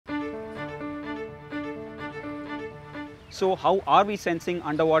So how are we sensing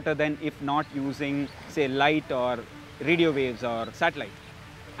underwater then if not using, say, light or radio waves or satellite?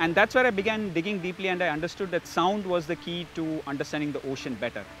 And that's where I began digging deeply, and I understood that sound was the key to understanding the ocean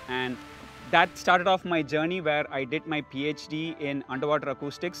better. And that started off my journey where I did my PhD in underwater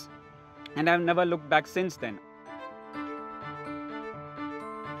acoustics, and I've never looked back since then.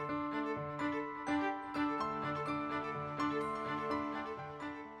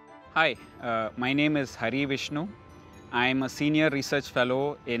 Hi, my name is Hari Vishnu. I'm a senior research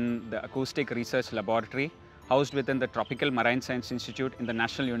fellow in the Acoustic Research Laboratory, housed within the Tropical Marine Science Institute in the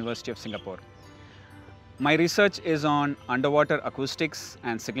National University of Singapore. My research is on underwater acoustics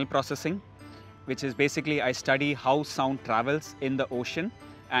and signal processing, which is basically I study how sound travels in the ocean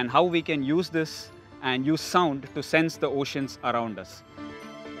and how we can use this and use sound to sense the oceans around us.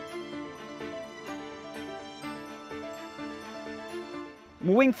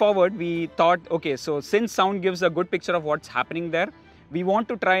 Moving forward, we thought, okay, so since sound gives a good picture of what's happening there, we want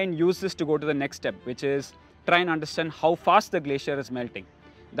to try and use this to go to the next step, which is try and understand how fast the glacier is melting.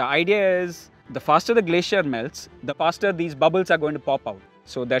 The idea is the faster the glacier melts, the faster these bubbles are going to pop out.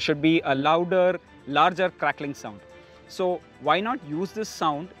 So there should be a louder, larger crackling sound. So why not use this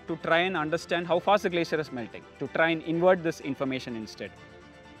sound to try and understand how fast the glacier is melting, to try and invert this information instead.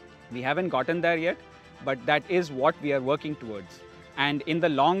 We haven't gotten there yet, but that is what we are working towards. And in the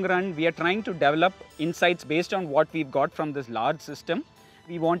long run, we are trying to develop insights based on what we've got from this large system.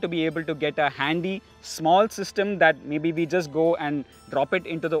 We want to be able to get a handy, small system that maybe we just go and drop it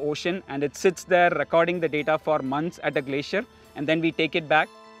into the ocean and it sits there recording the data for months at a glacier, and then we take it back.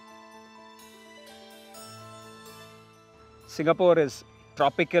 Singapore is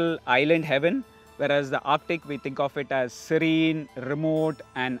tropical island heaven, whereas the Arctic, we think of it as serene, remote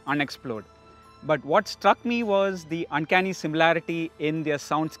and unexplored. But what struck me was the uncanny similarity in their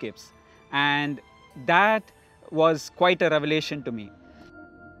soundscapes, and that was quite a revelation to me.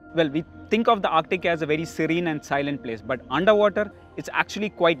 Well, we think of the Arctic as a very serene and silent place, but underwater it's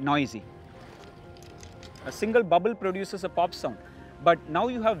actually quite noisy. A single bubble produces a pop sound, but now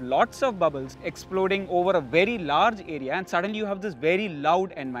you have lots of bubbles exploding over a very large area, and suddenly you have this very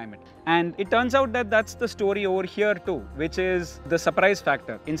loud environment. And it turns out that that's the story over here too, which is the surprise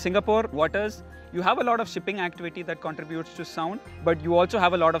factor. In Singapore waters, you have a lot of shipping activity that contributes to sound, but you also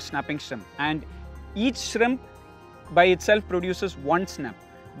have a lot of snapping shrimp. And each shrimp by itself produces one snap.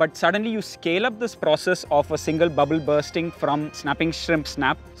 But suddenly you scale up this process of a single bubble bursting from snapping shrimp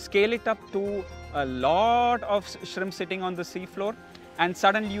snap, scale it up to a lot of shrimp sitting on the seafloor, and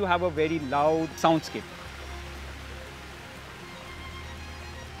suddenly you have a very loud soundscape.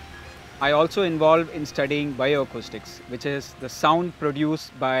 I also involved in studying bioacoustics, which is the sound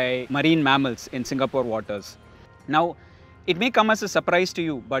produced by marine mammals in Singapore waters. Now, it may come as a surprise to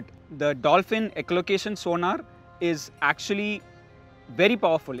you, but the dolphin echolocation sonar is actually very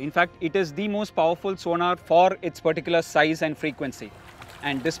powerful. In fact, it is the most powerful sonar for its particular size and frequency.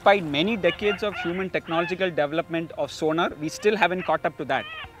 And despite many decades of human technological development of sonar, we still haven't caught up to that.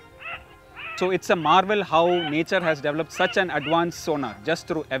 So it's a marvel how nature has developed such an advanced sonar just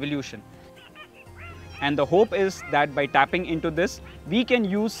through evolution. And the hope is that by tapping into this, we can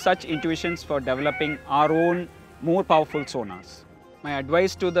use such intuitions for developing our own more powerful sonars. My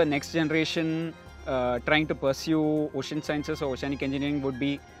advice to the next generation trying to pursue ocean sciences or oceanic engineering would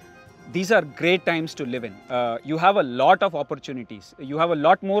be, these are great times to live in. You have a lot of opportunities. You have a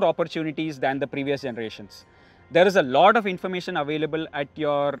lot more opportunities than the previous generations. There is a lot of information available at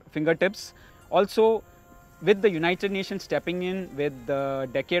your fingertips. Also, with the United Nations stepping in with the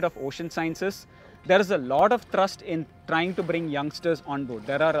decade of ocean sciences, there is a lot of trust in trying to bring youngsters on board.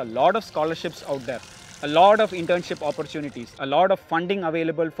 There are a lot of scholarships out there, a lot of internship opportunities, a lot of funding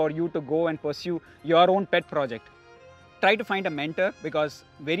available for you to go and pursue your own pet project. Try to find a mentor, because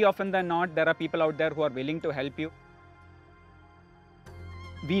very often than not, there are people out there who are willing to help you.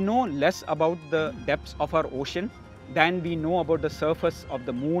 We know less about the depths of our ocean than we know about the surface of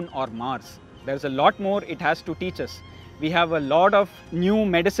the moon or Mars. There's a lot more it has to teach us. We have a lot of new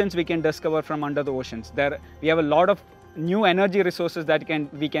medicines we can discover from under the oceans. We have a lot of new energy resources that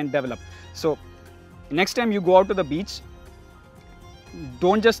we can develop. So next time you go out to the beach,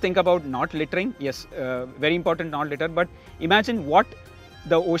 don't just think about not littering. Yes, very important, not litter, but imagine what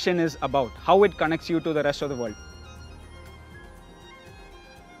the ocean is about, how it connects you to the rest of the world.